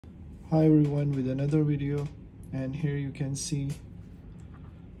Hi everyone, with another video, and here you can see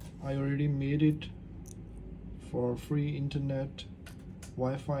I already made it for free internet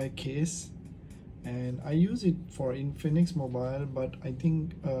Wi-Fi case, and I use it for Infinix mobile, but I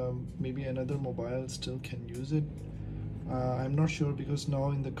think maybe another mobile still can use it. I'm not sure because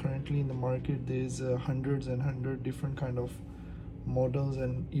now currently in the market there's hundreds and hundred different kind of models,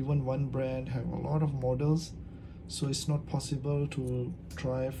 and even one brand have a lot of models, so it's not possible to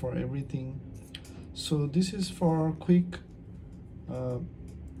try for everything. So this is for quick I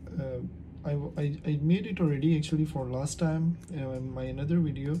made it already actually for last time in my another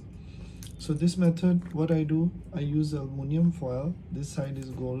video. So this method, what I do, I use aluminum foil. This side is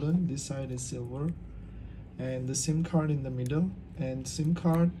golden, this side is silver, and the SIM card in the middle, and SIM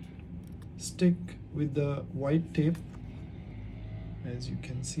card stick with the white tape, as you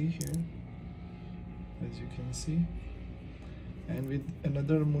can see here, and with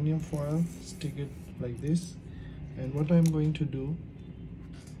another aluminum foil stick it like this. And what I'm going to do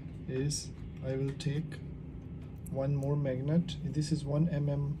is I will take one more magnet. This is 1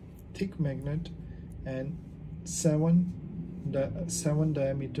 mm thick magnet and 7 mm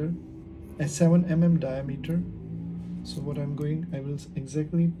diameter. So what I will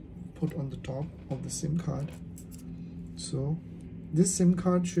exactly put on the top of the SIM card. So this SIM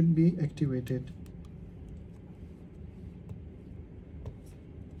card should be activated.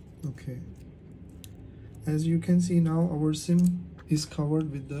 Okay, as you can see now our SIM is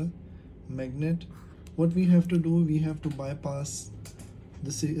covered with the magnet. What we have to do, we have to bypass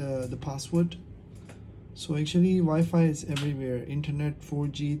the password. So actually Wi-Fi is everywhere, internet,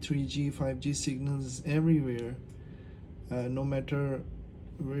 4G, 3G, 5G signals everywhere, no matter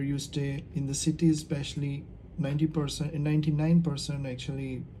where you stay in the city, especially 90% and 99%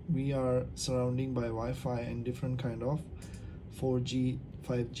 actually we are surrounding by Wi-Fi and different kind of 4G,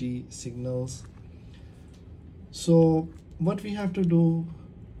 5G signals. So what we have to do,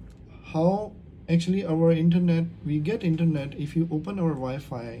 how actually our internet, we get internet. If you open our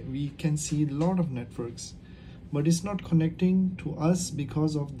Wi-Fi, we can see a lot of networks, but it's not connecting to us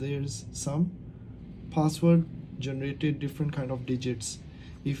because of there's some password generated different kind of digits.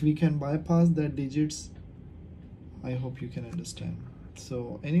 If we can bypass that digits, I hope you can understand.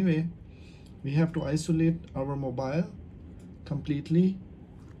 So anyway, we have to isolate our mobile completely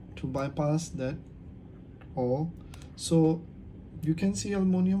to bypass that all. So you can see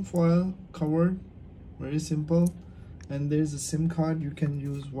aluminum foil covered, very simple, and there's a SIM card. You can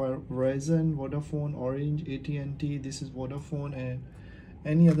use Verizon, Vodafone, Orange, AT&T. This is Vodafone, and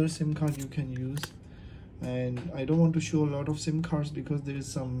any other SIM card you can use. And I don't want to show a lot of SIM cards because there is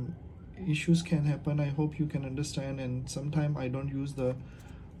some issues can happen. I hope you can understand, and sometimes I don't use the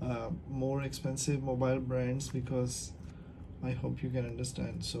more expensive mobile brands because I hope you can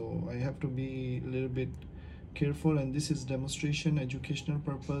understand. So I have to be a little bit careful, and this is demonstration, educational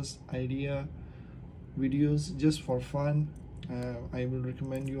purpose, idea videos, just for fun. I will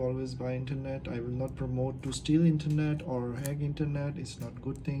recommend you always buy internet. I will not promote to steal internet or hack internet. It's not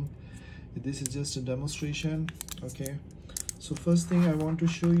good thing. This is just a demonstration. Okay, so first thing I want to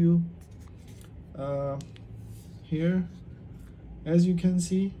show you here, as you can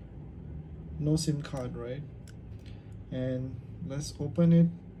see, no SIM card, right? And let's open it,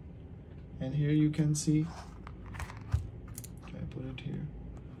 and here you can see, I put it here,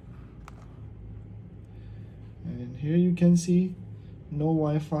 and here you can see no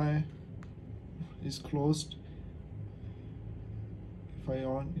Wi-Fi is closed. If I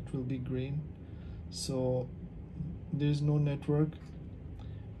on, it will be green, so there's no network.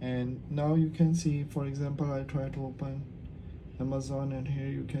 And now you can see, for example, I try to open Amazon, and here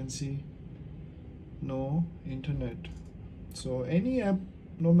you can see no internet. So any app,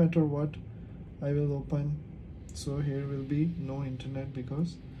 no matter what I will open, so here will be no internet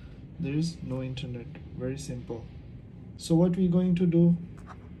because there is no internet. Very simple. So what we're going to do,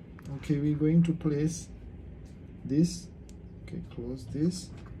 okay, we're going to place this, okay, close this,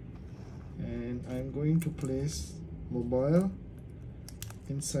 and I'm going to place mobile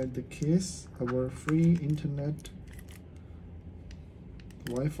inside the case, our free internet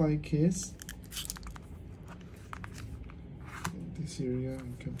Wi-Fi case. In this area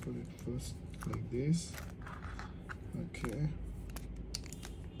you can put it first like this. Okay,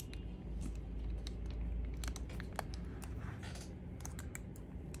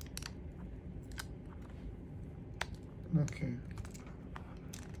 okay,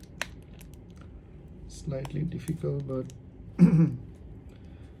 slightly difficult, but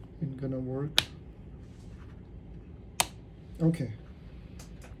it's gonna work. Okay,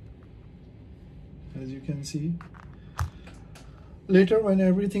 as you can see, later when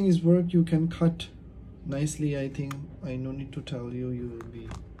everything is worked, you can cut nicely. I think I no need to tell you,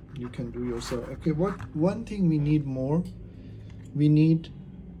 you can do yourself. Okay, one thing we need more, we need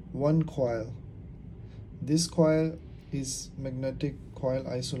one coil. This coil is magnetic coil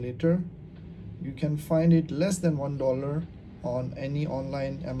isolator. You can find it less than $1 on any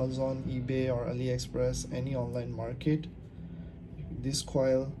online, Amazon, eBay, or AliExpress, any online market. This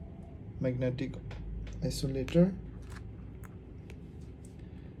coil magnetic isolator.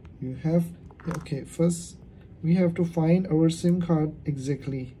 You have, okay, first we have to find our SIM card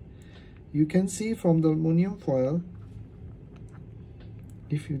exactly. You can see from the aluminum foil,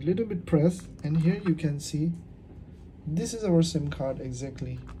 if you little bit press, and here you can see this is our SIM card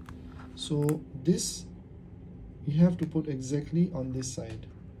exactly. So this you have to put exactly on this side,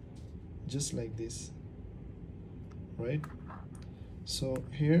 just like this, right? So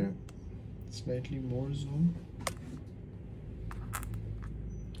here, slightly more zoom.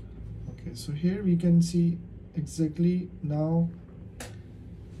 Okay, so here we can see exactly now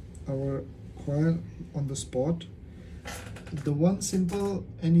our coil on the spot. The one simple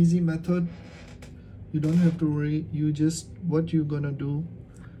and easy method, you don't have to worry. You just, what you're gonna do,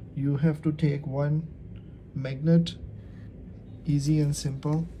 you have to take one magnet, easy and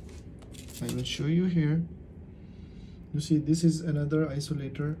simple. I will show you here. You see, this is another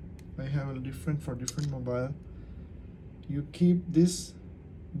isolator. I have a different for different mobile. You keep this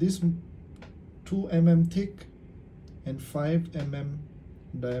 2 mm thick and 5 mm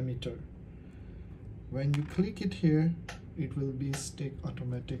diameter. When you click it here, it will be stick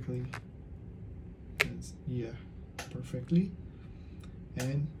automatically. Yeah, perfectly.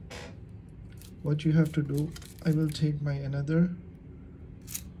 And what you have to do, I will take my another.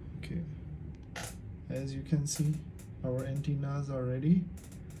 Okay, as you can see, our antennas are ready.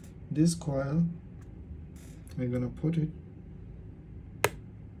 This coil, we're gonna put it.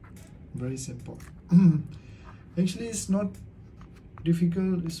 Very simple. Actually, it's not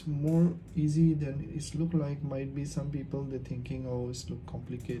difficult, it's more easy than it's look like. Might be some people they thinking, oh, it's look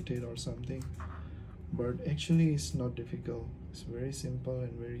complicated or something, but actually it's not difficult. It's very simple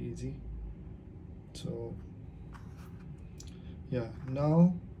and very easy. So yeah,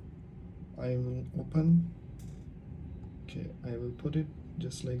 now I will open. Okay, I will put it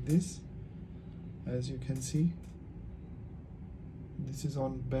just like this. As you can see, this is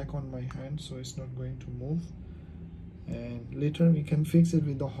on back on my hand, so it's not going to move. And later we can fix it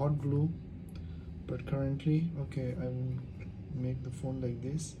with the hot glue, but currently, okay, I will make the phone like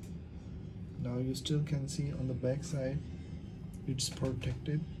this. Now you still can see on the back side it's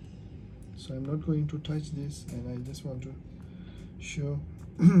protected, so I'm not going to touch this, and I just want to show.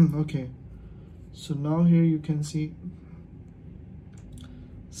 Okay, so now here you can see,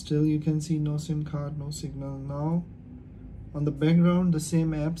 still you can see no SIM card, no signal. Now on the background, the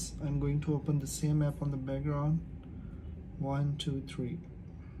same apps, I'm going to open the same app on the background. 1, 2, 3.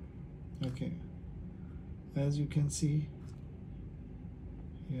 Okay, as you can see,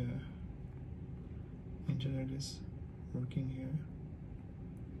 yeah, internet is working here.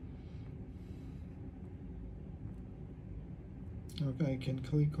 Okay, I can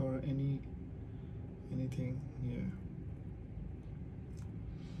click or anything here.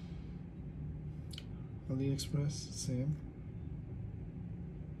 AliExpress, same.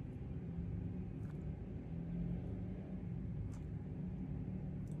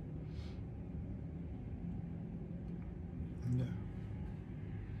 Yeah,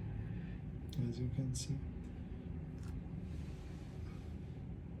 as you can see.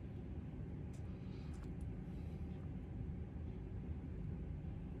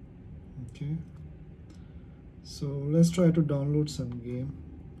 Okay, so let's try to download some game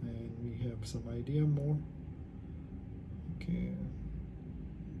and we have some idea more. Okay,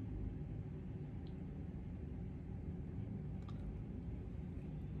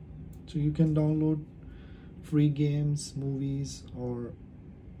 so you can download free games, movies, or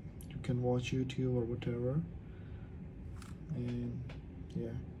you can watch YouTube or whatever. And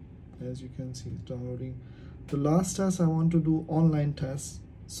yeah, as you can see, it's downloading. The last test I want to do online test,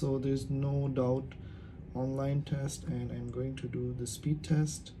 so there's no doubt online test, and I'm going to do the speed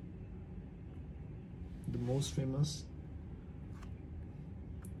test, the most famous.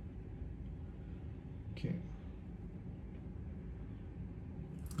 Okay,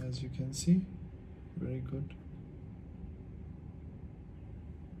 as you can see, very good.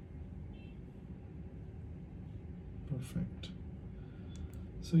 Perfect.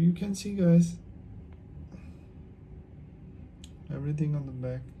 So you can see, guys, everything on the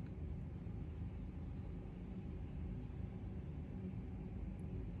back.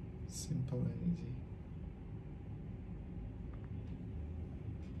 Simple and easy.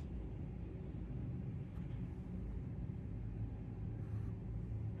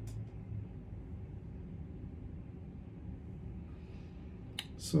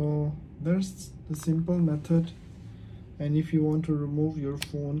 So that's the simple method, and if you want to remove your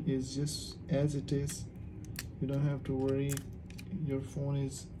phone is just as it is, you don't have to worry. Your phone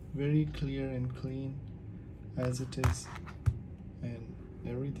is very clear and clean as it is, and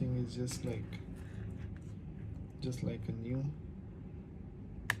everything is just like a new.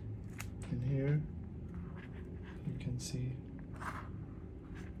 And here you can see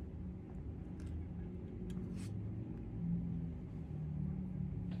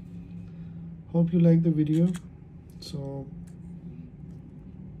hope you like the video. So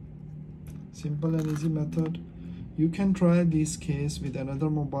simple and easy method. You can try this case with another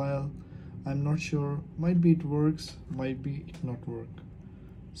mobile. I'm not sure, might be it works, might be it not work.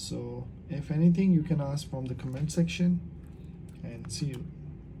 So if anything, you can ask from the comment section, and see you.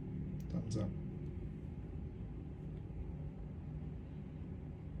 Thumbs up.